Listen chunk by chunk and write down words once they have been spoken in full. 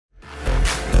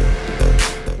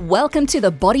Welcome to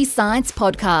the Body Science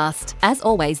Podcast. As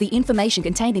always, the information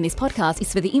contained in this podcast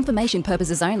is for the information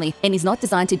purposes only and is not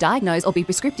designed to diagnose or be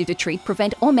prescriptive to treat,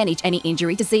 prevent, or manage any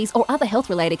injury, disease, or other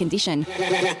health-related condition.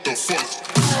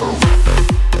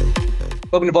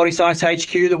 Welcome to Body Science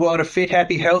HQ, the world of fit,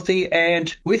 happy, healthy.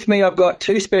 And with me, I've got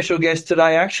two special guests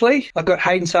today, actually. I've got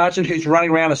Hayden Sargeant, who's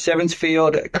running around a 7's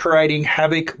field, creating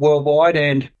havoc worldwide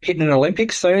and hitting an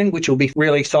Olympics soon, which we'll be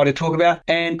really excited to talk about.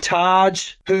 And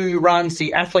Taj, who runs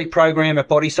the athlete program at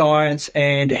Body Science.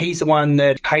 And he's the one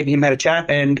that Hayden and him had a chat,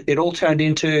 and it all turned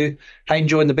into Hayden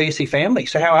joined the BC family.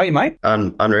 So how are you, mate?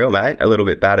 Unreal, mate. A little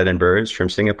bit battered and bruised from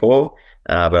Singapore.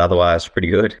 But otherwise, pretty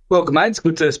good. Welcome, mate. It's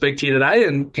good to speak to you today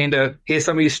and keen to hear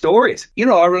some of your stories. You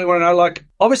know, I really want to know, like,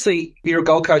 obviously, you're a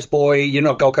Gold Coast boy. You're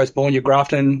not Gold Coast born. You're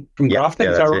Grafton from Grafton.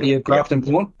 Yeah, is that right? You're Grafton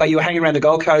born. But you were hanging around the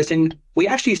Gold Coast, and we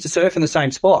actually used to surf in the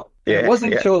same spot. Yeah, it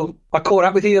wasn't until I caught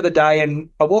up with you the other day and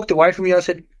I walked away from you. I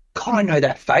said, God, I know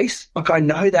that face. Like, I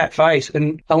know that face.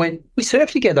 And I went, we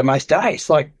surf together most days.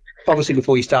 Like, obviously,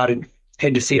 before you started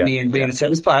head to Sydney and being a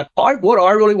 7's player. What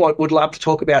I really would love to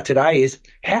talk about today is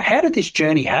how did this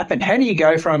journey happen? How do you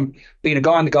go from being a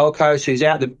guy on the Gold Coast who's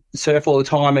out the surf all the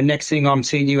time, and next thing I'm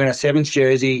seeing you in a 7's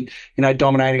jersey, you know,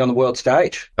 dominating on the world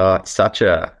stage? It's such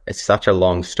a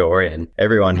long story, and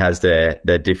everyone has their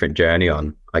different journey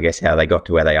on, I guess, how they got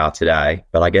to where they are today.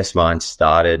 But I guess mine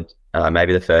started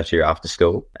maybe the first year after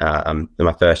school.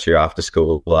 My first year after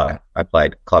school, I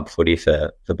played club footy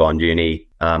for Bond Uni.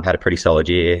 Had a pretty solid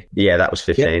year. Yeah, that was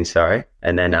 15, sorry.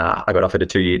 And then I got offered a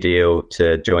 2-year deal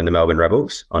to join the Melbourne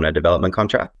Rebels on a development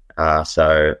contract.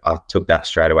 So I took that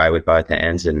straight away with both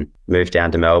hands and moved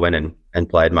down to Melbourne and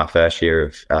played my first year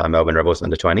of Melbourne Rebels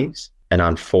under 20s. And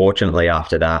unfortunately,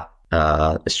 after that,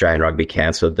 Australian Rugby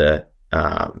cancelled the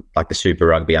Super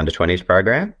Rugby under 20s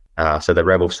program. So the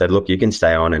Rebels said, look, you can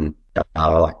stay on and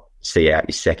see out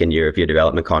your second year of your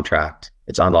development contract.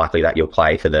 It's unlikely that you'll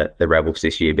play for the Rebels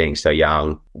this year being so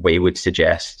young. We would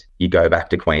suggest you go back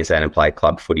to Queensland and play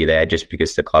club footy there, just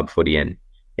because the club footy in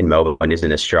Melbourne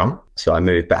isn't as strong. So I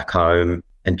moved back home,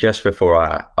 and just before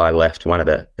I left, one of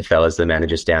the fellas, the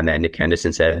managers down there, Nick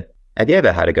Henderson, said, have you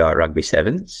ever had a go at rugby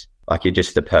 7's? Like, you're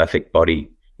just the perfect body,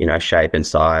 you know, shape and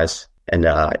size. And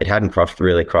it hadn't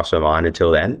really crossed my mind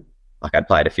until then. Like, I'd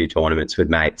played a few tournaments with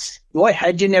mates. Why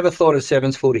had you never thought of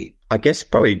 7's footy? I guess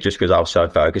probably just because I was so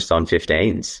focused on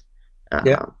 15s.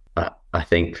 I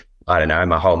think, I don't know,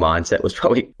 my whole mindset was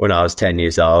probably when I was 10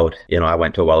 years old, you know, I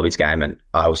went to a Wallabies game and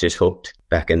I was just hooked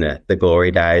back in the glory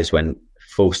days when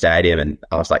full stadium, and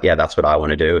I was like, yeah, that's what I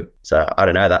want to do. So I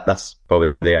don't know, that's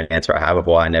probably the only answer I have of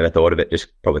why I never thought of it, just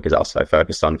probably because I was so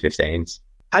focused on 15s.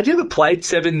 Had you ever played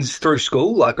 7's through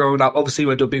school? Like, growing up, obviously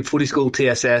went to a big footy school,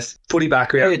 TSS, footy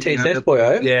background. Yeah, TSS boy,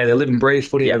 eh? Yeah, they live and breathe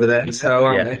footy over there. So,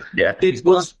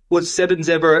 was 7's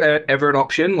ever an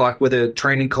option, like whether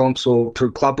training comps or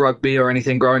through club rugby or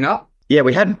anything growing up? Yeah,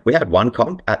 we had one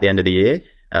comp at the end of the year.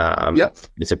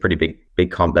 It's a pretty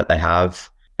big comp that they have.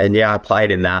 And yeah, I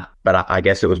played in that, but I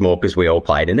guess it was more because we all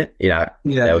played in it. You know,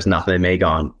 there was nothing in me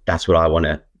going, that's what I want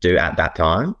to do at that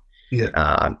time. Yeah.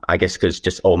 I guess because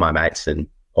just all my mates and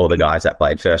all the guys that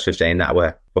played first 15 that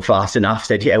were fast enough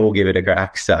said, yeah, we'll give it a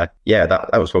crack. So yeah,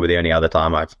 that was probably the only other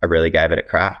time I really gave it a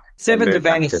crack. 7's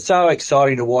event is so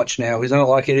exciting to watch now, isn't it?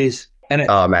 Like, it is. And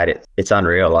oh, mate, it's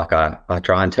unreal. Like, I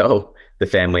try and tell the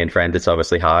family and friends it's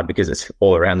obviously hard because it's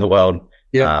all around the world,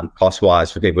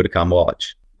 cost-wise, for people to come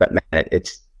watch. But man,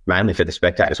 it's mainly for the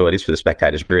spectators, or it is for the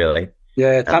spectators, really.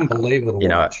 Yeah, it's unbelievable. You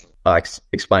know, I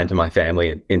explained to my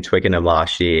family in Twickenham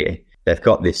last year, they've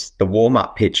got the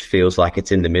warm-up pitch feels like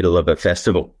it's in the middle of a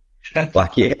festival.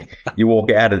 Like, you walk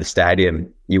out of the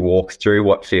stadium, you walk through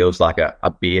what feels like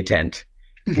a beer tent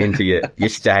into your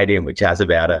stadium, which has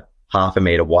about a half a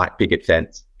metre white picket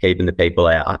fence keeping the people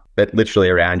out. But literally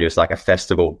around you, it's like a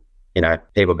festival. You know,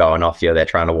 people going off you, they're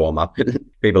trying to warm up.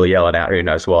 People are yelling out who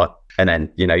knows what. And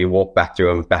then, you know, you walk back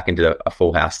through them back into a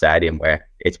full house stadium where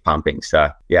it's pumping. So,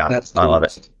 yeah, I love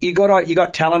it. You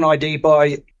got talent ID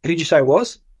by, who'd you say it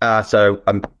was? So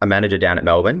a manager down at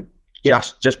Melbourne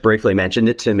just briefly mentioned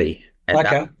it to me.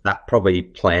 And that probably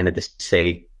planted the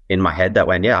seed in my head that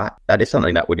went, yeah, that is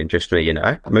something that would interest me, you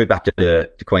know. I moved back to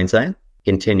Queensland,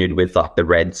 continued with like the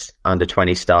Reds under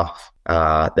 20 stuff.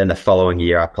 Then the following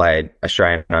year I played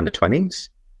Australian under 20s.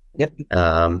 Yep.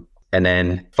 And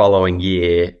then following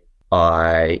year,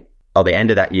 the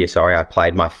end of that year, I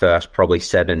played my first probably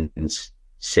 7's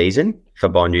season for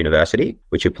Bond University,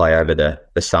 which you play over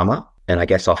the summer. And I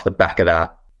guess off the back of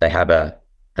that, they have a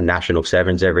national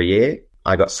 7's every year.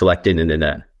 I got selected in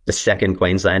the second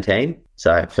Queensland team.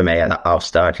 So for me, I was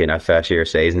stoked, you know, first year of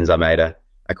seasons, I made a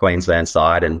Queensland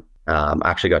side, and I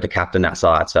actually got to captain that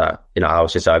side. So, I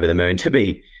was just over the moon to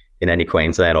be in any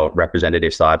Queensland or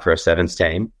representative side for a 7's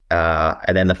team.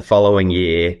 And then the following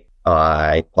year,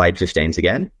 I played 15s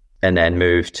again, and then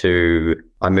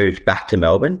I moved back to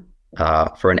Melbourne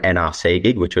for an NRC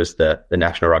gig, which was the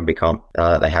national rugby comp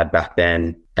they had back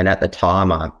then. And at the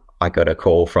time, I got a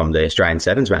call from the Australian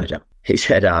 7's manager. He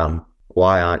said,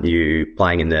 why aren't you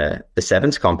playing in the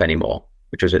 7's comp anymore?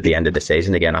 Which was at the end of the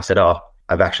season again. I said,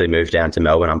 I've actually moved down to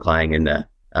Melbourne. I'm playing in the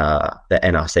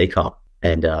NRC comp.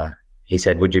 And he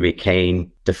said, would you be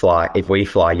keen to fly, if we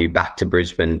fly you back to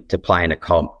Brisbane to play in a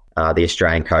comp, the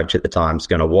Australian coach at the time is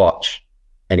going to watch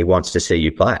and he wants to see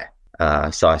you play.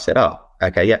 So I said,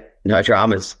 okay, yeah, no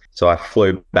dramas. So I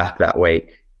flew back that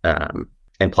week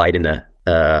and played in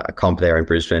a comp there in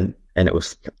Brisbane, and it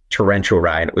was torrential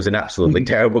rain. It was an absolutely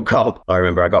terrible comp. I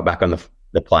remember I got back on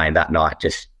the plane that night,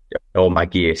 just all my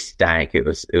gear stank. It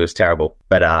was terrible.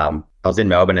 But I was in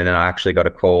Melbourne, and then I actually got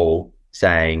a call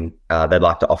saying they'd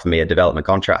like to offer me a development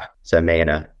contract. So me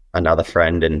and another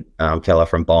friend and fella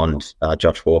from Bond,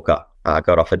 Josh Walker,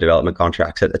 got offered development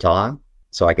contracts at the time.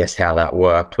 So I guess how that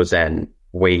worked was then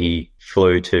we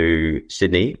flew to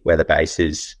Sydney, where the base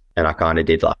is, and I kind of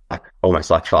did almost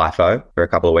like FIFO for a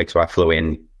couple of weeks, where I flew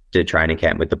in, did training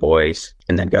camp with the boys,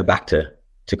 and then go back to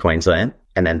Queensland.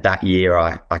 And then that year,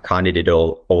 I kind of did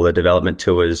all the development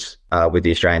tours with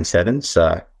the Australian 7's.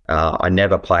 So I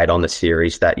never played on the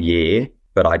series that year,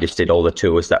 but I just did all the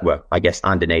tours that were, I guess,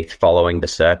 underneath following the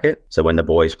circuit. So when the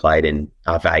boys played in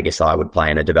Vegas, I would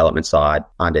play in a development side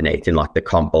underneath in the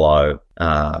comp below.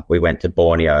 We went to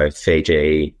Borneo,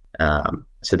 Fiji.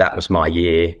 So that was my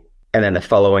year. And then the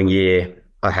following year,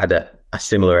 I had a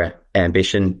similar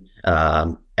ambition.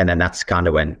 And then that's kind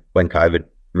of when COVID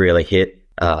really hit.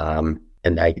 And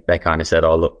they kind of said,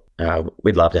 look,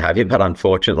 we'd love to have you, but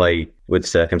unfortunately, with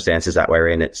circumstances that we're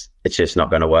in, it's just not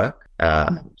going to work.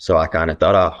 So I kind of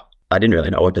thought, I didn't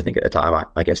really know what to think at the time.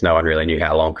 I guess no one really knew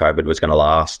how long COVID was going to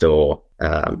last or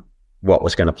what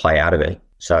was going to play out of it.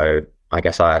 So I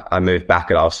guess I moved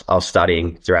back, and I was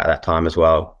studying throughout that time as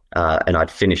well. And I'd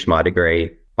finished my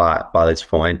degree by this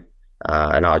point.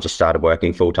 And I just started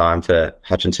working full time for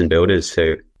Hutchinson Builders,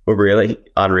 who were really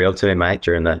unreal to me, mate,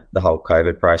 during the whole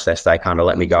COVID process. They kind of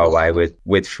let me go away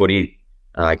with footy.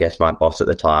 I guess my boss at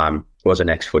the time was an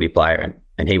ex-footy player,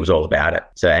 and he was all about it.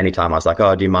 So anytime I was like,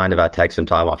 do you mind if I take some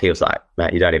time off? He was like,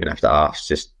 mate, you don't even have to ask.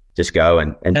 Just go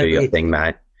and do your thing,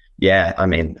 mate. Yeah, I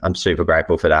mean, I'm super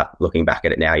grateful for that. Looking back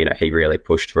at it now, he really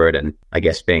pushed for it. And I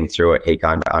guess being through it, he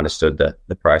kind of understood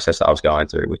the process I was going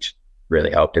through, which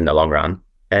really helped in the long run.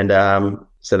 And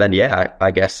so then,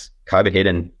 I guess COVID hit,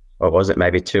 and what was it,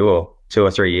 maybe 2 or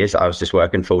 3 years, I was just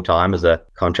working full time as a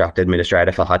contract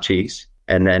administrator for Hutchies.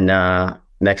 And then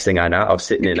next thing I know, I was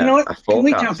sitting in a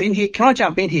forecast. Can I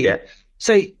jump in here? Yeah.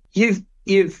 So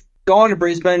you've gone to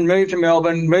Brisbane, moved to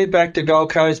Melbourne, moved back to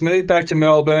Gold Coast, moved back to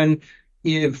Melbourne.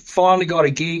 You've finally got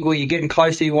a gig where you're getting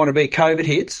close to you want to be. COVID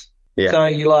hits. Yeah. So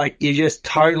you're just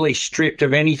totally stripped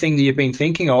of anything that you've been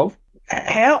thinking of.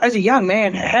 How, as a young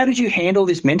man, how did you handle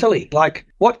this mentally?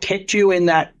 What kept you in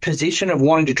that position of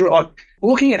wanting to drive?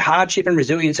 Looking at hardship and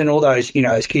resilience and all those,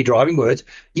 those key driving words,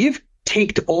 you've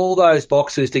ticked all those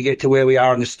boxes to get to where we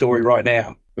are in the story right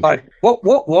now. What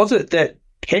was it that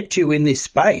kept you in this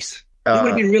space? It would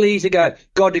have been really easy to go,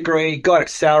 got a degree, got a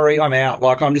salary, I'm out.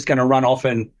 I'm just going to run off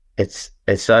and... It's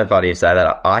so funny to say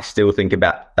that. I still think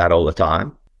about that all the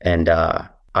time. And I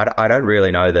don't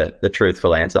really know the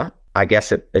truthful answer. I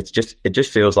guess it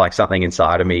just feels like something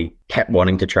inside of me kept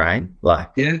wanting to train. I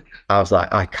was like,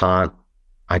 I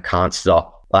can't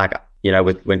stop.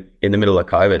 When in the middle of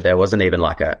COVID, there wasn't even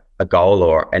a goal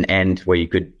or an end where you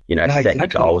could, set your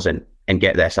goals and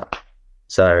get there.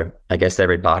 So I guess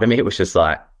every part of me, it was just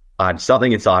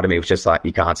something inside of me was just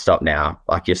you can't stop now.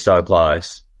 You're so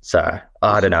close. So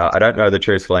I don't know. I don't know the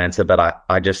truthful answer, but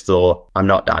I just thought I'm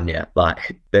not done yet.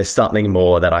 There's something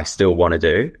more that I still want to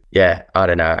do. Yeah, I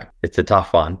don't know. It's a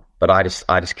tough one, but I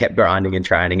just kept grinding and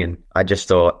training, and I just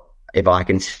thought if I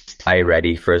can stay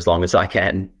ready for as long as I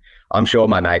can, I'm sure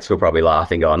my mates were probably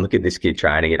laughing, going, "Look at this kid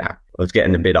training." I was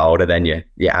getting a bit older than your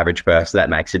average person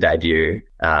that makes a debut.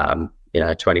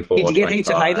 24. Did you get heaps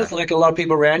of haters? A lot of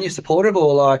people around you supportive,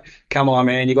 or come on,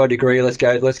 man, you got a degree, let's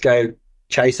go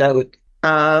chase that.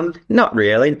 Not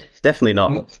really. Definitely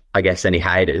not, I guess, any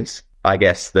haters. I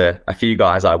guess a few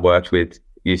guys I worked with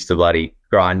used to bloody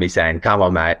grind me saying, come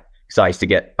on, mate. So I used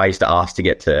to ask to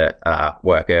get to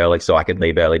work early so I could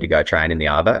leave early to go train in the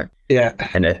Arvo. Yeah.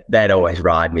 And they'd always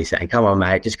ride me saying, come on,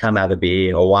 mate, just come have a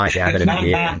beer, or why aren't you having a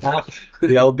beer?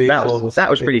 The old beer. That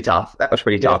was pretty tough.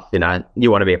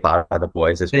 You want to be a part of the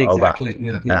boys as well. Exactly.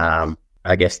 But,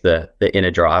 I guess the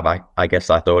inner drive, I guess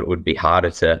I thought it would be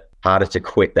harder to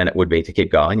quit than it would be to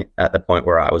keep going at the point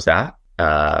where I was at.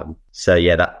 So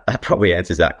yeah, that probably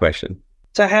answers that question.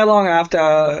 So how long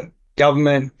after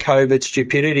government COVID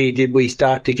stupidity did we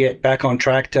start to get back on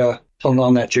track to put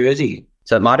on that jersey?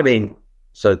 So it might have been,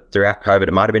 throughout COVID,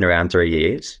 it might have been around 3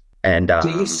 years. And so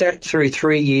you sat through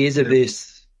 3 years of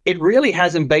this. It really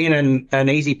hasn't been an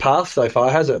easy path so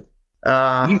far, has it?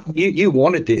 You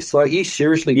wanted this, like you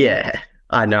seriously. Yeah,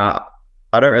 I know.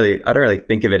 I don't really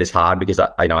think of it as hard because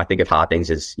I think of hard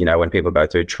things as, when people go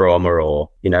through trauma or,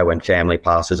 when family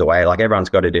passes away. Like everyone's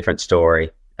got a different story.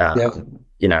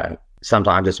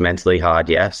 Sometimes it's mentally hard,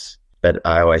 yes, but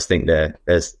I always think that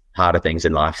there's harder things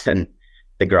in life than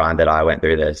the grind that I went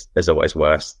through. There's always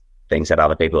worse things that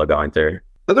other people are going through.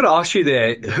 I've got to ask you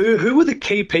there, who were the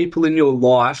key people in your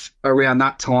life around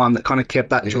that time that kind of kept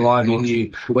that drive in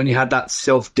you when you had that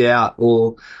self-doubt,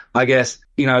 or I guess,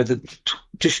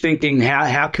 just thinking,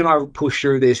 how can I push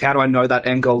through this? How do I know that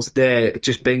end goal's there?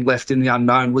 Just being left in the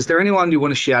unknown. Was there anyone you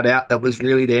want to shout out that was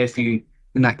really there for you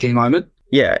in that key moment?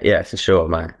 Yeah, for sure.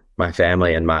 My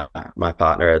family and my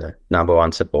partner are the number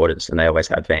one supporters, and they always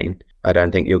have been. I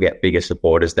don't think you'll get bigger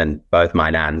supporters than both my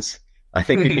nans. I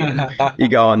think you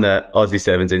go on the Aussie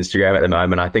 7's Instagram at the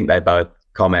moment, I think they both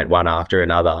comment one after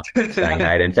another saying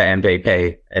Hayden for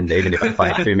MVP, and even if I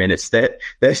play 2 minutes, they're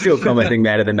still commenting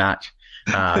man of the match.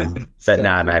 But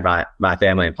no, mate, my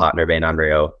family and partner have been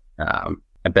unreal. And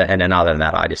then other than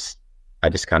that, I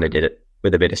just kind of did it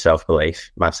with a bit of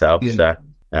self-belief myself. Yeah.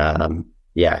 So,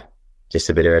 just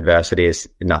a bit of adversity is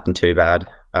nothing too bad.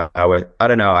 I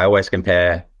don't know. I always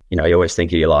compare, you always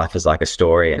think of your life as like a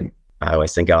story, and I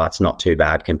always think, it's not too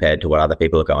bad compared to what other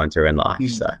people are going through in life.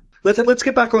 So let's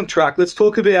get back on track. Let's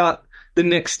talk about the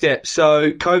next step.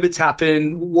 So COVID's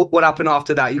happened. What happened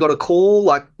after that? You got a call?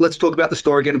 Let's talk about the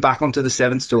story, getting back onto the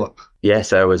 7's tour. Yeah,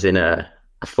 so I was in a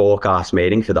forecast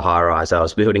meeting for the high rise I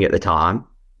was building at the time.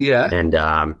 Yeah. And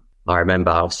I remember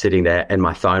I was sitting there and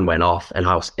my phone went off and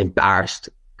I was embarrassed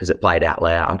because it played out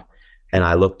loud. And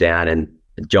I looked down and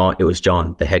it was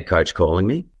John, the head coach, calling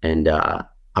me. And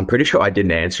I'm pretty sure I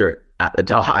didn't answer it at the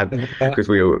time because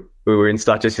we were in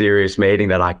such a serious meeting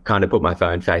that I kind of put my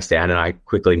phone face down and I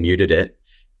quickly muted it.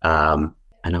 And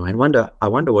I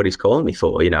wonder what he's calling me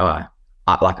for. I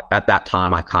at that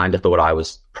time, I kind of thought I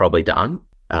was probably done.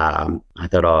 I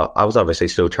thought I was obviously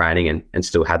still training and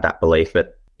still had that belief,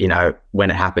 but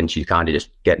when it happens, you kind of just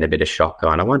get in a bit of shock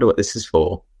going, I wonder what this is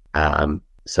for.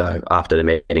 So after the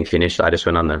meeting finished, I just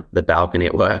went on the balcony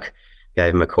at work,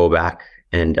 gave him a call back,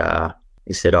 and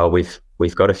he said,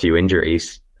 we've got a few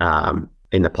injuries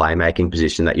in the playmaking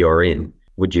position that you're in.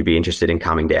 Would you be interested in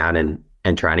coming down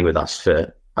and training with us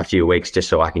for a few weeks just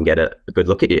so I can get a good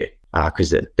look at you? Because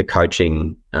the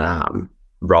coaching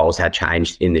roles had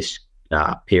changed in this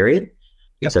period.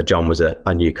 Yep. So John was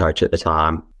a new coach at the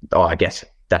time. I guess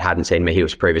that hadn't seen me. He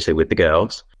was previously with the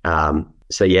girls. Again,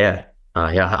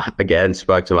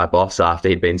 spoke to my boss after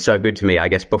he'd been so good to me, I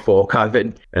guess, before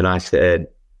COVID. And I said,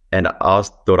 and I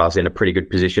thought I was in a pretty good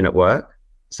position at work.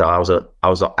 So I was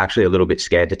actually a little bit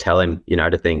scared to tell him,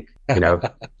 to think,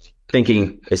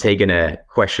 thinking, is he going to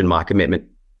question my commitment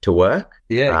to work?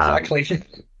 Yeah, exactly.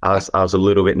 I was a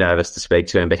little bit nervous to speak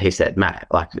to him, but he said, Matt,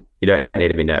 you don't need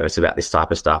to be nervous about this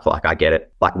type of stuff. I get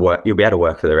it. Work, you'll be able to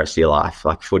work for the rest of your life.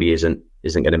 Footy isn't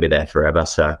going to be there forever.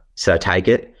 So take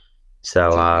it.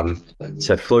 So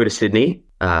flew to Sydney,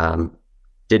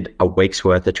 did a week's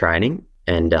worth of training,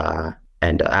 and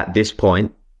at this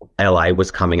point, LA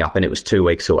was coming up and it was 2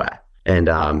 weeks away. And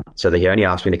so he only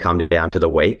asked me to come down to the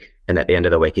week. And at the end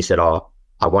of the week, he said, I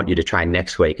want you to train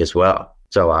next week as well.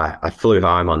 So I flew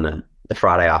home on the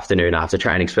Friday afternoon after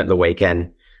training, spent the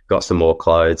weekend, got some more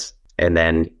clothes, and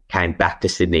then came back to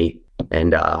Sydney.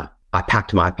 And I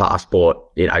packed my passport,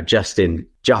 just in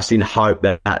hope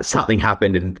that something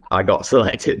happened and I got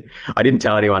selected. I didn't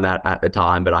tell anyone that at the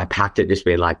time, but I packed it just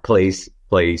being like, please,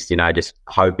 just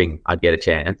hoping I'd get a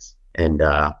chance. And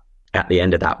at the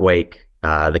end of that week,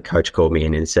 the coach called me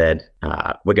in and said,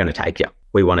 we're going to take you.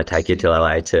 We want to take you to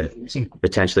LA to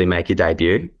potentially make your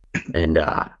debut. And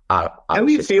how were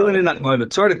you feeling in that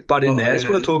moment? Sorry to butt in there. I just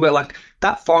want to talk about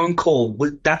that phone call.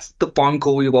 That's the phone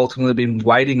call you've ultimately been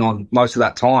waiting on most of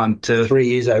that time. 3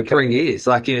 years, okay. 3 years.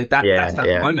 That's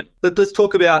that moment. Let's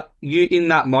talk about you in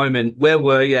that moment. Where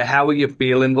were you? How were you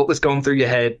feeling? What was going through your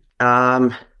head?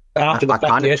 After the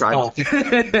fact, yes,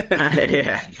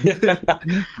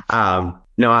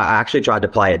 no, I actually tried to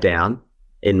play it down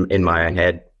in my own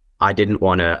head. I didn't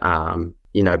want to,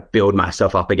 build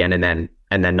myself up again and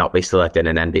then not be selected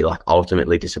and then be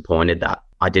ultimately disappointed that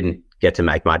I didn't get to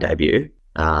make my debut.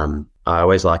 I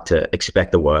always like to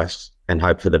expect the worst and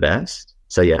hope for the best.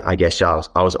 So yeah, I guess I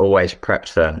was always prepped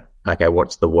for, okay,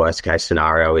 what's the worst case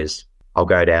scenario is I'll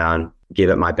go down, give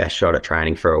it my best shot at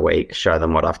training for a week, show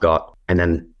them what I've got. And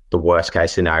then the worst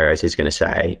case scenario is he's going to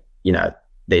say, you know,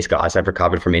 these guys have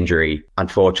recovered from injury.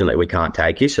 Unfortunately, we can't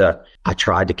take you. So I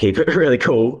tried to keep it really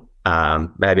cool.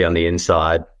 Maybe on the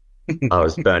inside, I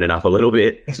was burning up a little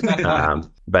bit.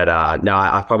 But no,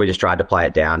 I probably just tried to play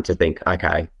it down to think,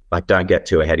 okay, like don't get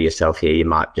too ahead of yourself here. You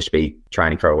might just be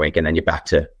training for a week and then you're back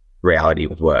to reality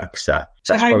with work. So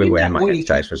that's probably where my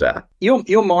headspace was at. Your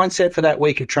mindset for that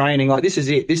week of training, like this is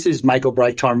it. This is make or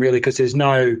break time really, because there's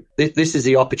this is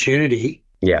the opportunity.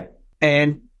 Yeah.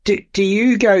 And do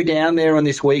you go down there on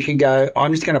this week and go,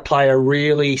 I'm just going to play a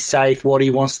really safe, what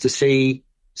he wants to see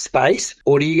space?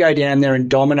 Or do you go down there and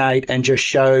dominate and just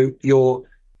show your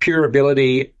pure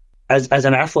ability as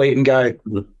an athlete and go,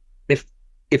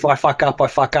 if I fuck up, I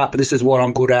fuck up, but this is what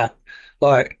I'm good at?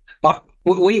 Like,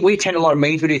 we attend a lot of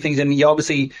meetings, we do things, and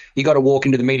you got to walk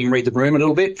into the meeting and read the room a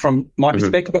little bit from my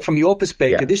perspective, but from your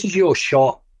perspective, this is your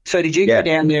shot. So did you go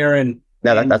down there and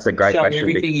that's a great show question.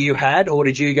 Everything you had, or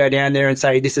did you go down there and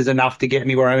say, this is enough to get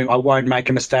me where I won't make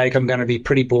a mistake, I'm going to be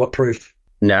pretty bulletproof?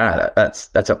 No, that's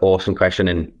an awesome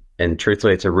question. And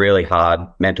truthfully, it's a really hard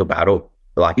mental battle.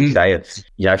 Like you say, it's,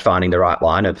 you know, finding the right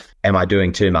line of, am I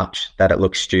doing too much that it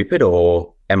looks stupid,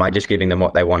 or am I just giving them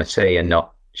what they want to see and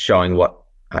not showing what,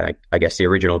 I guess, the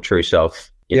original true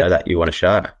self, you know, that you want to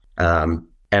show. And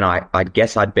I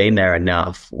guess I'd been there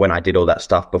enough when I did all that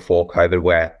stuff before COVID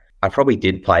where I probably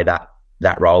did play that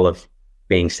role of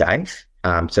being safe.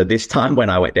 So this time when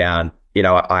I went down, you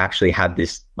know, I actually had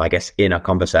this, I guess, inner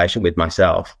conversation with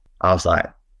myself. I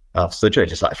was literally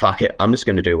just like, fuck it, I'm just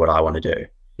going to do what I want to do.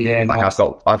 Yeah. Like nice.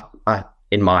 I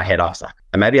in my head, I was like,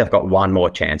 maybe I've got one more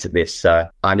chance at this. So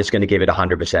I'm just going to give it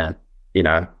 100%. You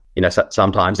know,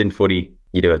 sometimes in footy,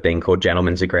 you do a thing called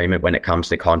gentleman's agreement when it comes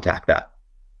to contact, that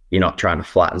you're not trying to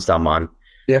flatten someone.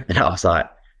 Yeah. And I was like,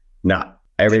 no,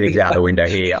 everything's out the window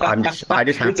here. I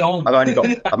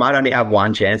might only have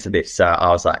one chance of this. So I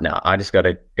was like, no, I just got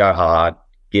to go hard,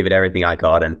 give it everything I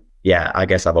got. And yeah, I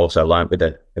guess I've also learned with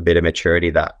a bit of maturity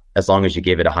that as long as you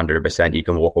give it 100%, you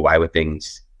can walk away with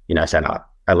things, you know, saying,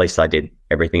 at least I did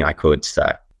everything I could.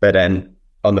 So, but then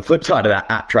on the flip side of that,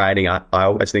 at training, I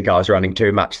always think I was running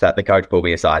too much, that the coach pulled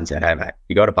me aside and said, hey, mate,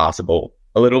 you got to pass the ball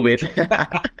a little bit.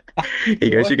 He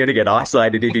goes, you're going to get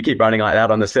isolated if you keep running like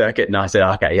that on the circuit. And I said,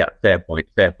 okay, yeah, fair point.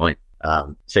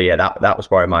 So yeah, that was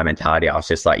probably my mentality. I was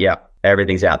just like, yeah,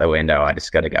 everything's out the window. I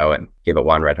just got to go and give it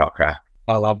one red hot crack.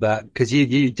 I love that, because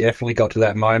you definitely got to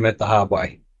that moment the hard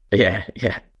way. Yeah.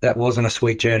 That wasn't a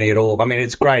sweet journey at all. I mean,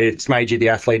 it's great. It's made you the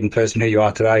athlete and person who you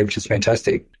are today, which is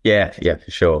fantastic. Yeah, for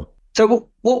sure. So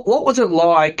what was it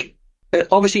like?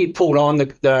 Obviously, you pulled on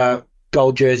the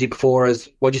gold jersey before as,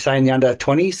 what'd you say, in the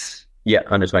under-20s? Yeah,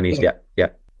 under-20s, yeah.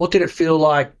 What did it feel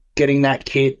like getting that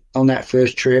kit on that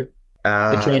first trip? The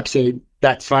tracksuit,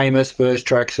 that famous first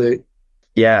tracksuit.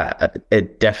 Yeah,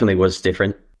 it definitely was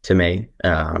different to me.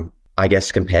 I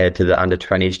guess compared to the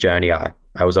under-20s journey, I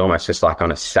was almost just like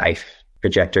on a safe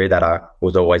trajectory that I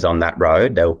was always on that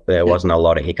road. There wasn't a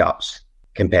lot of hiccups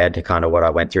compared to kind of what I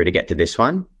went through to get to this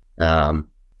one.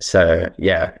 So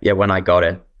yeah, when I got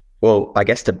it, well, I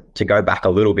guess to go back a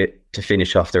little bit to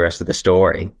finish off the rest of the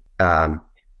story,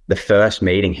 the first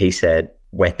meeting he said,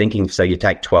 we're thinking, so you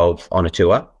take 12 on a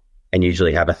tour and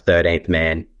usually have a 13th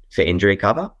man for injury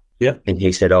cover. Yeah. And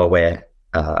he said, we're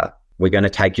going to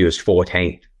take you as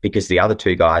 14th, because the other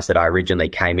two guys that I originally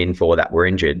came in for that were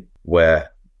injured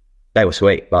they were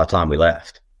sweet by the time we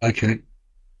left. Okay.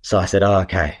 So I said,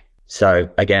 okay. So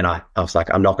again, I was like,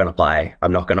 I'm not going to play.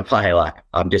 Like,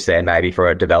 I'm just there maybe for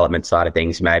a development side of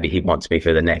things. Maybe he wants me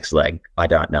for the next leg. I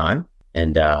don't know.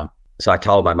 And so I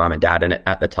told my mum and dad, and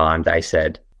at the time they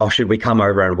said, should we come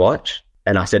over and watch?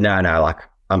 And I said, no, like,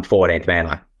 I'm 14th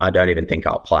man. I don't even think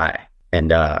I'll play.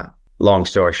 And long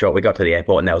story short, we got to the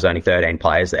airport and there was only 13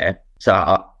 players there. So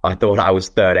I thought I was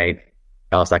 13th.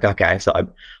 I was like, okay. So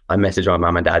I messaged my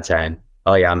mum and dad saying,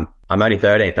 oh yeah, I'm only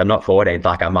 13th. I'm not 14th.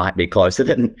 Like, I might be closer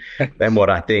than what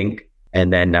I think.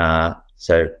 And then,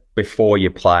 so before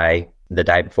you play, the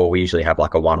day before, we usually have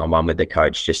like a one-on-one with the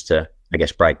coach just to, I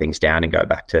guess, break things down and go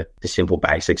back to the simple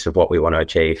basics of what we want to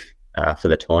achieve for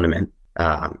the tournament.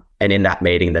 And in that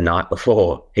meeting the night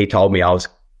before, he told me I was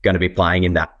going to be playing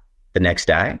in that the next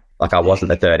day. Like, I wasn't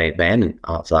the 13th man. And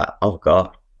I was like, oh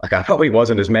God. Like, I probably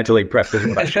wasn't as mentally prepped as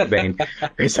what I should have been.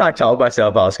 Because I told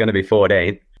myself I was going to be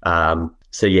 14th.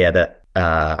 So yeah,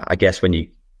 I guess when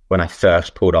I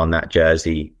first pulled on that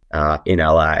jersey in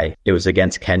LA, it was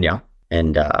against Kenya,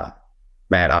 and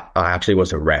man, I actually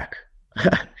was a wreck.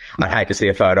 I'd hate to see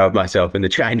a photo of myself in the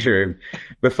change room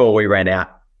before we ran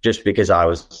out, just because I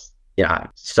was,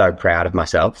 so proud of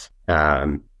myself.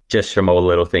 Just from all the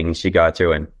little things you go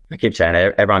through. And I keep saying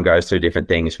everyone goes through different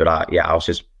things, but I was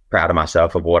just proud of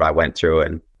myself of what I went through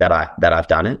and that I've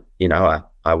done it.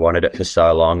 I wanted it for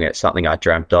so long. It's something I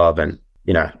dreamt of and,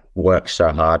 worked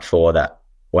so hard for that.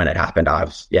 When it happened, I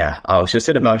was just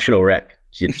an emotional wreck.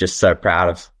 Just so proud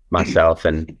of myself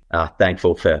and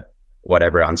thankful for what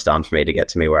everyone's done for me to get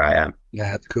to me where I am.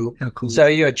 Yeah, that's cool. How cool. So are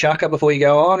you a chucker before you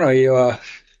go on, or you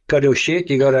got to do a shit?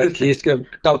 You just got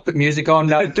to put music on,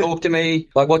 talk to me?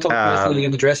 Like, what type of person are you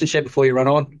in the dressing shed before you run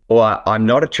on? Well, I'm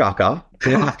not a chucker,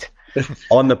 but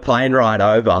on the plane ride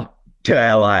over to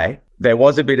LA, there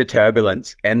was a bit of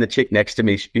turbulence and the chick next to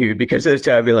me spewed because of the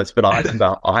turbulence, but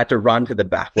I had to run to the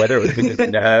back, whether it was because of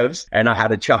nerves, and I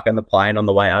had a chuck on the plane on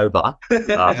the way over.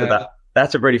 So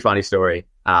that's a pretty funny story.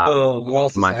 My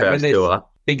first tour.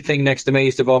 Big thing next to me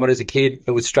used to vomit as a kid.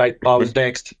 It was straight, I was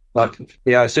next. Like,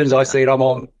 as soon as I see it, I'm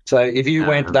on. So if you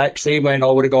went that scene when I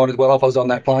would have gone as well if I was on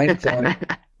that plane. So.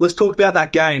 Let's talk about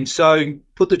that game. So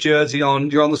put the jersey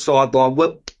on, you're on the sideline.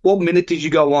 What minute did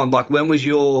you go on? Like, when was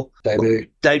your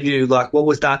debut? Like, what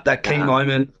was that key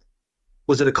moment?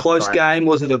 Was it a close game?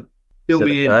 Was it the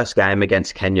first game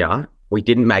against Kenya? We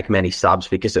didn't make many subs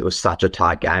because it was such a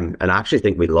tight game. And I actually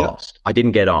think we lost. I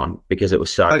didn't get on because it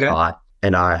was so tight.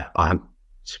 And I'm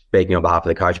speaking on behalf of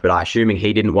the coach, but I'm assuming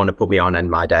he didn't want to put me on in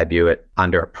my debut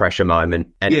under a pressure moment.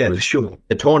 And for sure.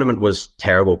 The tournament was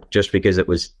terrible just because it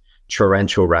was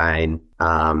torrential rain.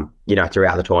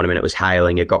 Throughout the tournament, it was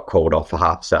hailing. It got called off for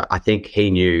half. So I think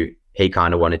he knew he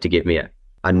kind of wanted to give me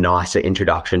a nicer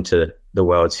introduction to the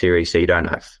World Series. So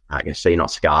so you're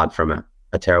not scarred from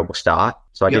a terrible start.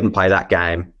 So I didn't play that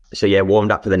game. So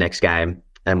warmed up for the next game,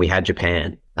 and we had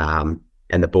Japan. And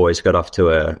the boys got off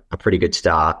to a pretty good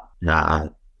start.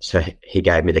 So he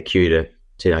gave me the cue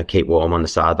to keep warm on the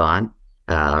sideline.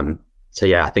 I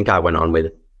think I went on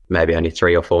with maybe only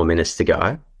 3 or 4 minutes to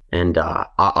go. And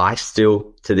I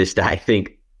still, to this day,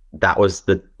 think that was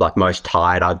the most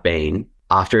tired I've been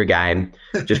after a game,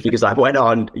 just because I went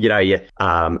on,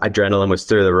 adrenaline was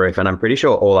through the roof. And I'm pretty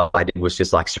sure all I did was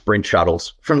just sprint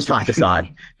shuttles from side to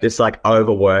side, just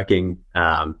overworking.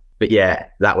 But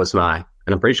that was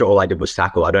and I'm pretty sure all I did was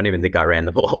tackle. I don't even think I ran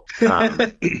the ball.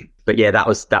 But that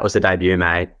was the debut,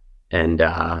 mate. And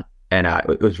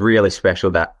it was really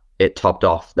special that it topped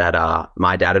off that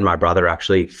my dad and my brother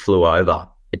actually flew over.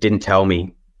 It didn't tell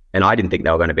me, and I didn't think they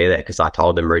were going to be there because I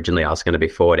told them originally I was going to be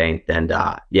 14th.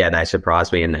 And they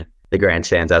surprised me in the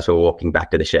grandstands as we were walking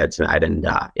back to the sheds, mate. And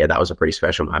that was a pretty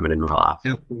special moment in my life.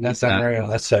 Yep. That's unreal.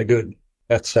 That's so good.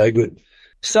 That's so good.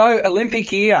 So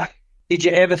Olympic year, did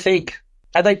you ever think,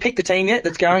 have they picked the team yet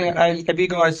that's going? Have you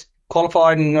guys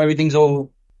qualified and everything's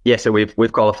all? Yeah, so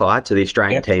we've qualified. So the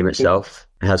Australian team itself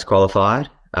has qualified.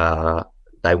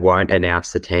 They won't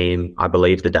announce the team. I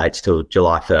believe the date's till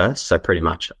July 1st. So pretty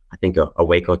much, I think a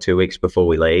week or 2 weeks before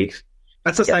we leave.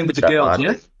 That's the same with the girls,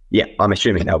 yeah? Yeah, I'm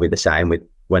assuming they'll be the same with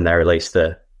when they release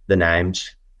the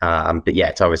names. But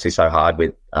it's obviously so hard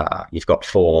with, you've got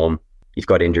form, you've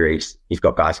got injuries, you've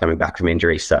got guys coming back from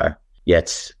injuries. So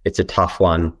it's a tough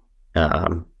one,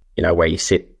 where you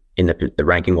sit in the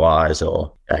ranking wise,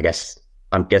 or I guess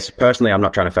personally, I'm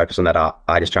not trying to focus on that.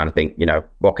 I just trying to think,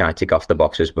 what can I tick off the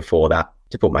boxes before that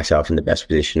to put myself in the best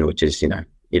position, which is, you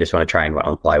just want to train well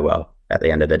and play well at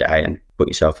the end of the day and put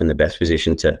yourself in the best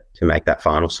position to make that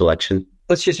final selection.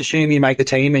 Let's just assume you make the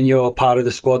team and you're part of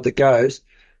the squad that goes.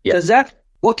 Yeah.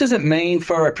 What does it mean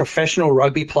for a professional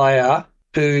rugby player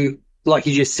who, like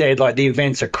you just said, the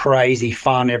events are crazy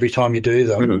fun every time you do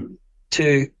them,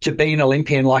 to be an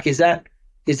Olympian? Is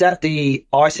that the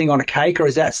icing on a cake, or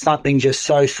is that something just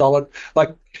so solid?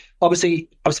 Obviously,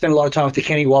 I've spent a lot of time with the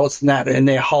Kenny Wallets and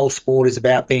their whole sport is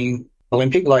about being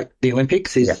Olympic, the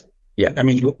Olympics is,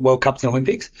 World Cups and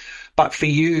Olympics. But for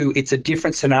you, it's a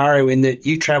different scenario in that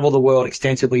you travel the world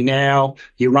extensively now.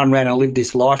 You run around and live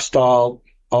this lifestyle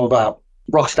of a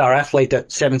rock star athlete that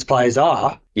 7's players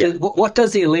are. Yeah. What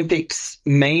does the Olympics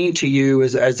mean to you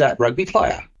as that rugby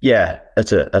player? Yeah,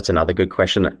 that's another good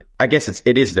question. I guess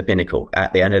it is the pinnacle.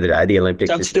 At the end of the day, the Olympics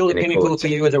so it's still the pinnacle for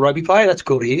you as a rugby player. That's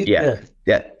cool to hear.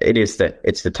 Yeah, it is.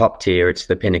 It's the top tier. It's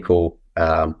the pinnacle.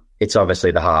 It's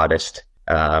obviously the hardest.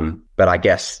 But I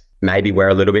guess maybe we're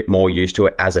a little bit more used to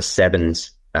it as a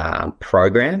 7's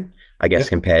program, I guess,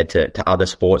 compared to other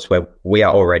sports where we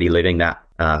are already living that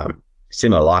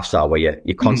similar lifestyle where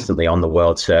you're constantly on the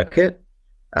world circuit.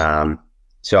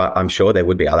 So I'm sure there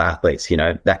would be other athletes,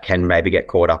 that can maybe get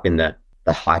caught up in the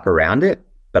hype around it.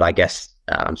 But I guess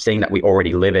seeing that we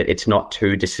already live it, it's not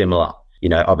too dissimilar.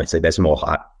 Obviously there's more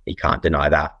hype. You can't deny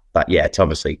that. But yeah, it's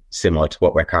obviously similar to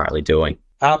what we're currently doing.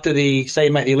 After say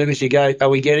you make the Olympics, you go, are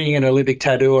we getting an Olympic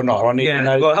tattoo or not? I need to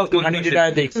know. I need to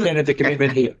know the extent of the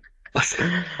commitment here. I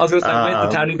was going to say, where's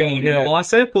the tattoo going? Yeah.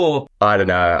 Bicep or? I don't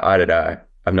know.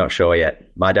 I'm not sure yet.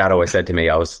 My dad always said to me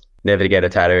I was never to get a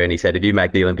tattoo, and he said, if you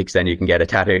make the Olympics, then you can get a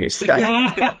tattoo. So,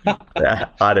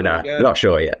 I don't know. Not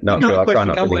sure yet. Not sure. I'll try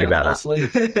not to think about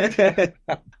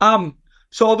that.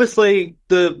 So obviously,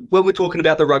 when we're talking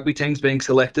about the rugby teams being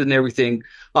selected and everything,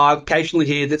 I occasionally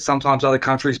hear that sometimes other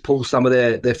countries pull some of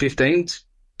their 15s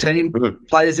team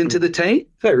players into the team.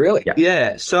 Oh, really?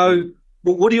 Yeah. So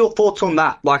what are your thoughts on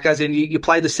that? Like, as in, you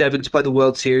play the sevens, you play the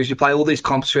World Series, you play all these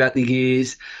comps throughout the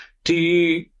years. Do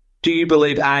you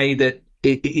believe, A, that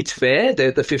it's fair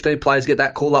that the 15 players get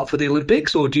that call up for the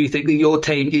Olympics, or do you think that your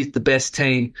team is the best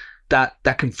team that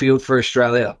can field for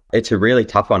Australia? It's a really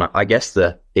tough one. I guess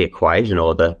the equation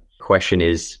or the question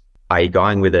is, are you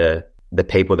going with the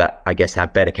people that I guess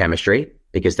have better chemistry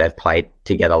because they've played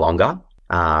together longer?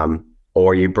 Or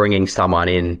are you bringing someone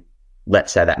in,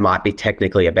 let's say that might be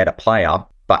technically a better player,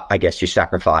 but I guess you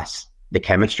sacrifice the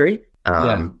chemistry.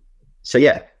 So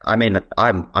yeah, I mean,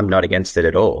 I'm not against it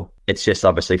at all. It's just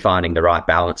obviously finding the right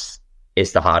balance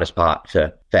is the hardest part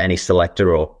for any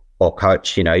selector or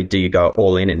coach. You know, do you go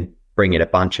all in and bring in a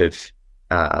bunch of,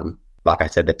 like I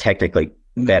said, the technically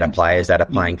better players that are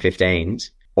playing 15s,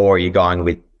 or are you going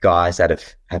with guys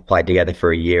that have played together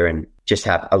for a year and just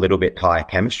have a little bit higher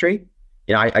chemistry?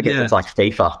 You know, I guess it's like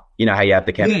FIFA. You know how you have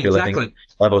the chemistry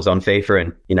levels on FIFA,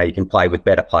 and you know you can play with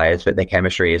better players, but their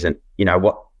chemistry isn't. You know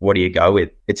what do you go with?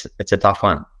 It's a tough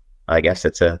one. I guess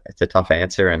it's a tough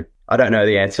answer, and I don't know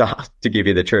the answer to give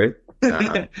you the truth.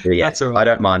 Yeah, that's all right. I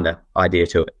don't mind the idea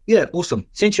to it. Yeah, awesome.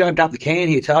 Since you opened up the can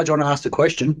here, Taj, I want to ask the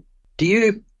question: do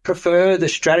you prefer the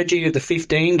strategy of the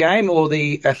 15 game or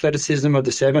the athleticism of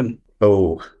the 7?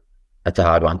 Oh, that's a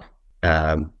hard one.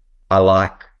 I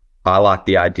like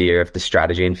the idea of the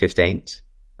strategy in 15s.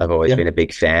 I've always been a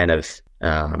big fan of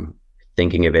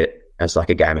thinking of it as like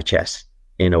a game of chess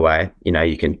in a way. You know,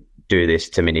 you can do this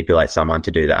to manipulate someone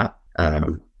to do that.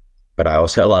 But I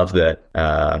also love the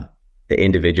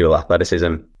individual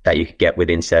athleticism that you could get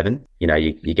within 7. You know,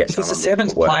 you get because the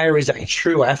 7's player is a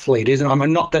true athlete, isn't it? I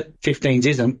mean, not that 15s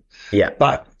isn't. Yeah.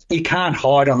 But you can't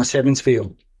hide on the 7's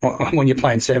field when you're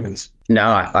playing 7's. No,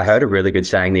 I heard a really good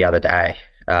saying the other day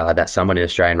that someone in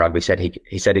Australian rugby said.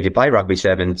 He said, if you play rugby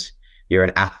 7's, you're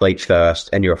an athlete first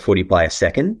and you're a footy player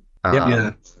second.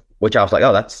 Which I was like,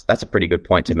 oh, that's a pretty good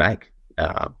point to make.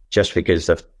 Just because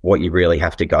of what you really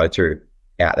have to go through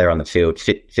out there on the field,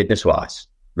 fitness wise,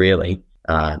 really.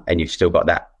 And you've still got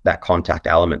that contact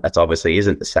element that's obviously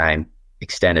isn't the same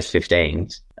extent as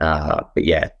 15s. But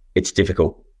yeah, it's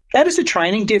difficult. How does the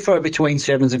training differ between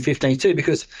 7s and 15s too?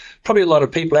 Because probably a lot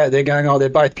of people out there going, oh, they're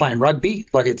both playing rugby,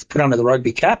 like it's put under the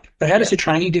rugby cap. But how does the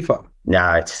training differ?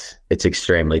 No, it's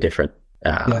extremely different.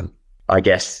 I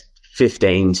guess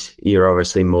 15s, you're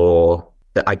obviously more,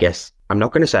 I guess, I'm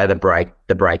not going to say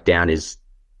the breakdown is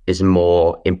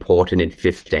more important in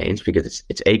 15s because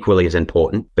it's equally as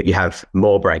important, but you have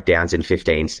more breakdowns in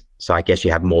 15s. So I guess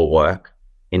you have more work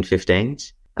in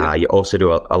 15s. You also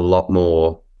do a lot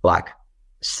more like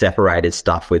separated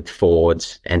stuff with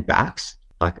forwards and backs.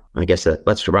 Like I guess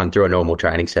let's run through a normal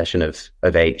training session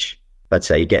of each. Let's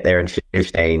say you get there in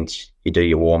 15s, you do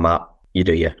your warm up, you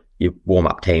do your warm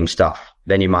up team stuff.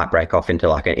 Then you might break off into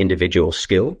like an individual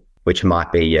skill, which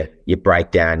might be your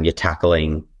breakdown, your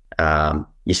tackling,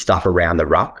 your stuff around the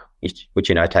ruck, which,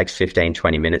 you know, takes 15,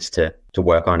 20 minutes to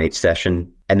work on each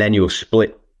session. And then you'll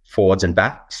split forwards and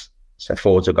backs. So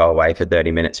forwards will go away for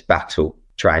 30 minutes. Backs will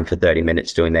train for 30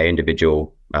 minutes doing their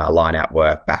individual line-out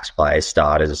work, backs players,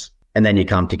 starters. And then you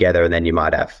come together and then you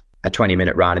might have a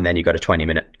 20-minute run and then you've got a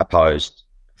 20-minute opposed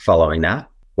following that.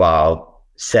 While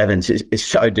 7s is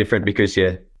so different because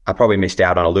I probably missed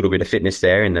out on a little bit of fitness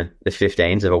there in the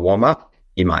 15s of a warm-up.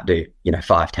 You might do,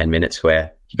 5-10 minutes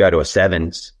where you go to a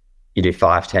 7s, you do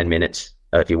 5-10 minutes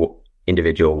of your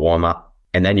individual warm-up,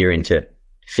 and then you're into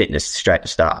fitness straight to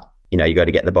start. You got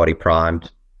to get the body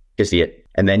primed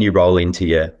and then you roll into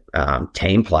your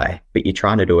team play, but you're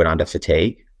trying to do it under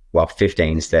fatigue. While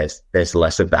 15s, there's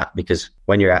less of that because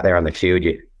when you're out there on the field,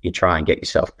 you try and get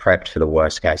yourself prepped for the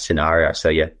worst case scenario. So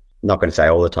you're not going to say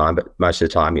all the time, but most of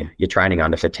the time you're training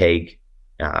under fatigue,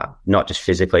 not just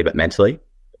physically, but mentally.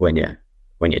 When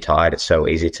you're tired, it's so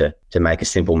easy to make a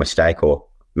simple mistake or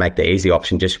make the easy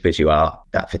option just because you are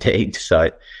that fatigued. So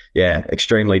yeah,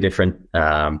 extremely different.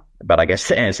 But I guess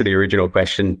to answer the original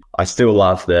question, I still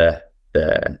love the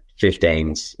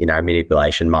 15s,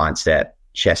 manipulation mindset,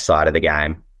 chess side of the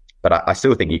game. But I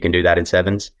still think you can do that in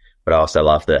 7s, but I also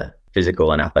love the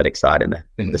physical and athletic side in the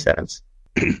 7s.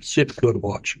 Super cool to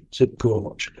watch. Super cool to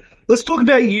watch. Let's talk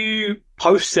about you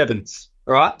post sevens.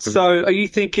 All right. So, are you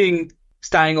thinking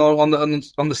staying on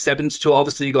the sevens tour?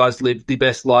 Obviously, you guys live the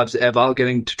best lives ever,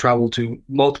 getting to travel to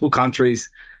multiple countries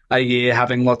a year,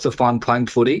 having lots of fun playing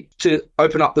footy. To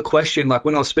open up the question, like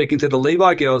when I was speaking to the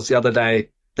Levi girls the other day,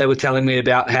 they were telling me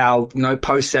about how,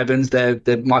 post sevens, they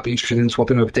might be interested in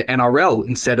swapping over to NRL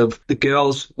instead of the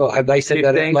girls. Well, have they said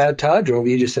that out loud, Taj, or have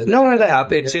you just said that? No, they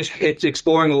have. It's it's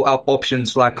exploring all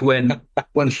options, like when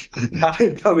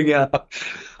coming out.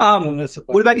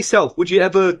 What about yourself? Would you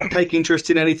ever take interest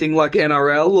in anything like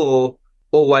NRL or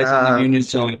always on the union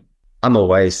side? I'm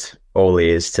always all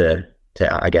ears to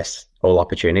I guess, all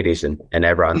opportunities and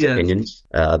everyone's opinions.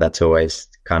 That's always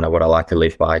kind of what I like to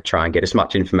live by. Try and get as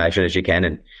much information as you can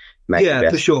and make the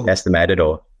best estimated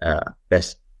or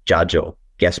best judge or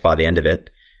guess by the end of it.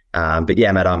 But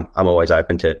yeah, mate, I'm always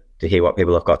open to hear what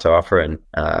people have got to offer. And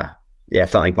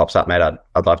if something pops up, mate,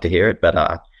 I'd love to hear it. But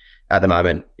at the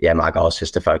moment, my goal is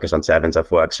just to focus on sevens.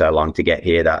 I've worked so long to get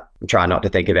here that I'm trying not to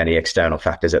think of any external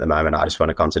factors at the moment. I just want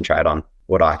to concentrate on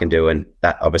what I can do, and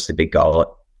that obviously big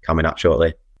goal coming up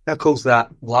shortly. How cool's that?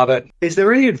 Love it. Is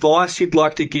there any advice you'd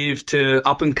like to give to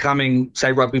up-and-coming,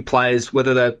 say, rugby players,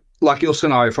 whether they're like your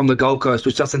scenario from the Gold Coast,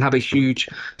 which doesn't have a huge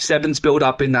sevens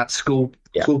build-up in that school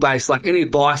base? Like, any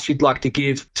advice you'd like to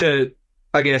give to,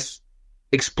 I guess,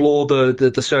 explore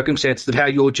the circumstances of how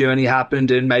your journey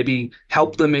happened and maybe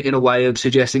help them in a way of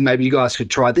suggesting maybe you guys could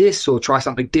try this or try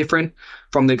something different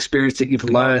from the experience that you've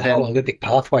learned? The whole Olympic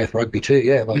pathway with rugby too,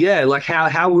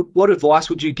 what advice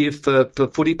would you give for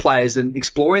footy players and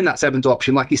exploring that sevens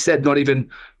option? Like you said, not even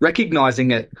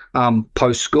recognising it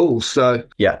post-school. So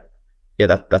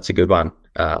that's a good one.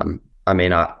 I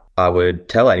mean, I would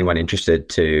tell anyone interested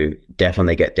to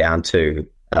definitely get down to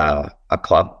a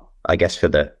club. I guess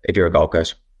if you're a Gold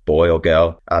Coast boy or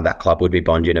girl, that club would be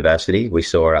Bond University. We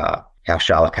saw how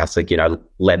Charlotte Catholic,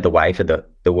 led the way for the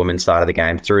women's side of the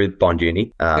game through Bond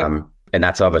Uni. And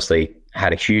that's obviously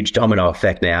had a huge domino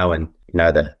effect now. And,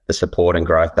 the support and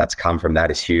growth that's come from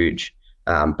that is huge.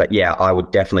 But yeah, I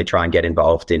would definitely try and get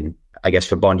involved in, I guess,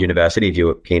 for Bond University, if you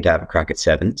were keen to have a crack at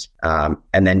sevens, and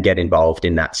then get involved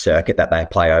in that circuit that they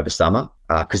play over summer,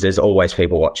 because there's always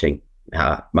people watching.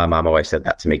 My mum always said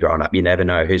that to me growing up. You never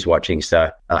know who's watching,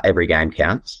 so every game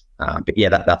counts. But yeah,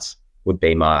 that's would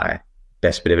be my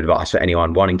best bit of advice for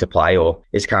anyone wanting to play or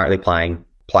is currently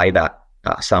play that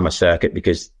summer circuit,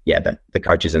 because the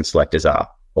coaches and selectors are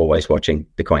always watching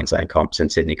the Queensland comps and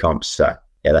Sydney comps. So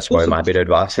yeah, that's probably my bit of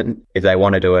advice. And if they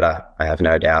want to do it, I have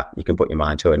no doubt you can put your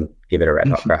mind to it and give it a red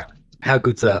hot crack. How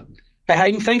good's that? Hey,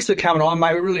 Hayden, thanks for coming on,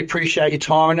 mate. We really appreciate your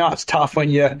time. I know it's tough when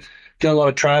you're doing a lot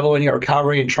of travel and your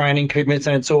recovery and training commitments,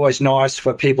 and it's always nice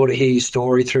for people to hear your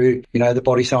story through, the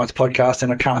Body Science podcast,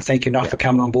 and I can't thank you enough for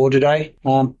coming on board today.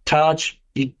 Taj,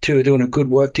 you two are doing a good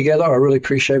work together. I really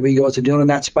appreciate what you guys are doing in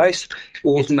that space.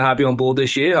 Awesome to have you on board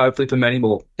this year, hopefully for many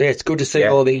more. Yeah, it's good to see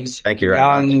all these Thank you,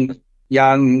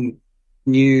 young,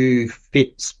 new,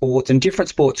 fit sports and different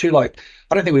sports too. Like,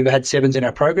 I don't think we've had sevens in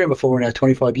our program before in our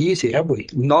 25 years here, have we?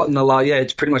 Not in the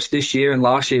it's pretty much this year, and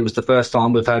last year was the first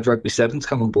time we've had rugby sevens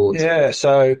come on board. Yeah,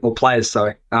 or players,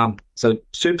 sorry. So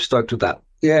super stoked with that.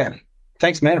 Yeah.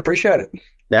 Thanks, man. Appreciate it.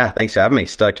 Yeah, thanks for having me.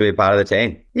 Stoked to be a part of the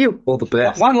team. You all the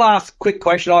best. One last quick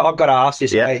question I've got to ask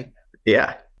this.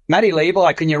 Yeah. Maddie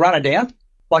Levi, can you run her down?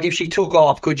 Like, if she took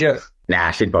off, could you?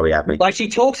 Nah, she'd probably have me. Like, she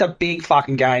talks a big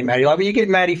fucking game, Maddie. Like, when you get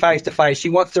Maddie face to face, she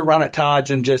wants to run at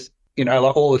Taj and just,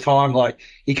 like all the time, like,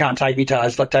 you can't take me,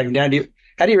 Taj, like, take me down.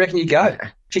 How do you reckon you go?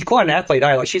 She's quite an athlete,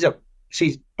 eh? Like,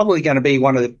 she's probably going to be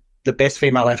one of the best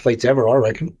female athletes ever, I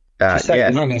reckon.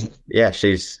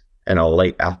 She's an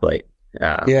elite athlete.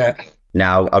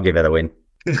 Now I'll give her the win.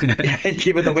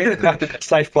 Give her the win.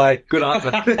 Safe play. Good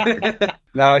answer.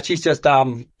 No, she's just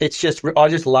I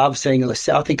just love seeing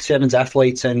I think sevens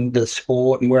athletes and the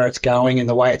sport and where it's going and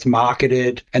the way it's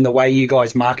marketed and the way you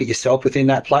guys market yourself within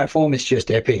that platform is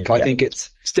just epic. I think it's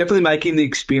definitely making the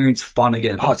experience fun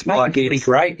again. Oh, it's making it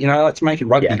great. It's making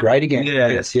rugby great again. Yeah.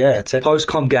 It's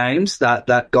post-com games,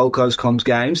 that Gold Coast comms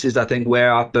games is, I think,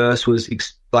 where our first was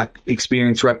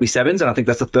experience rugby sevens, and I think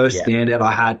that's the first standout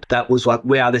I had. That was like,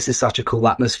 wow, this is such a cool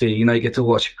atmosphere. You get to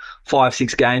watch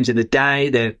 5-6 games in a day.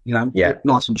 They're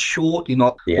nice and short. You're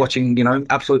not watching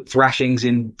absolute thrashings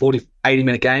in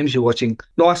 80-minute games. You're watching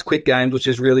nice quick games, which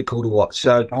is really cool to watch.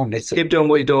 So keep doing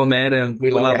what you're doing, man, and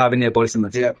we love having you at Body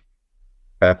Science.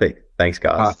 Perfect. Thanks,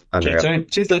 guys.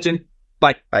 Cheers, legend.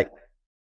 Bye.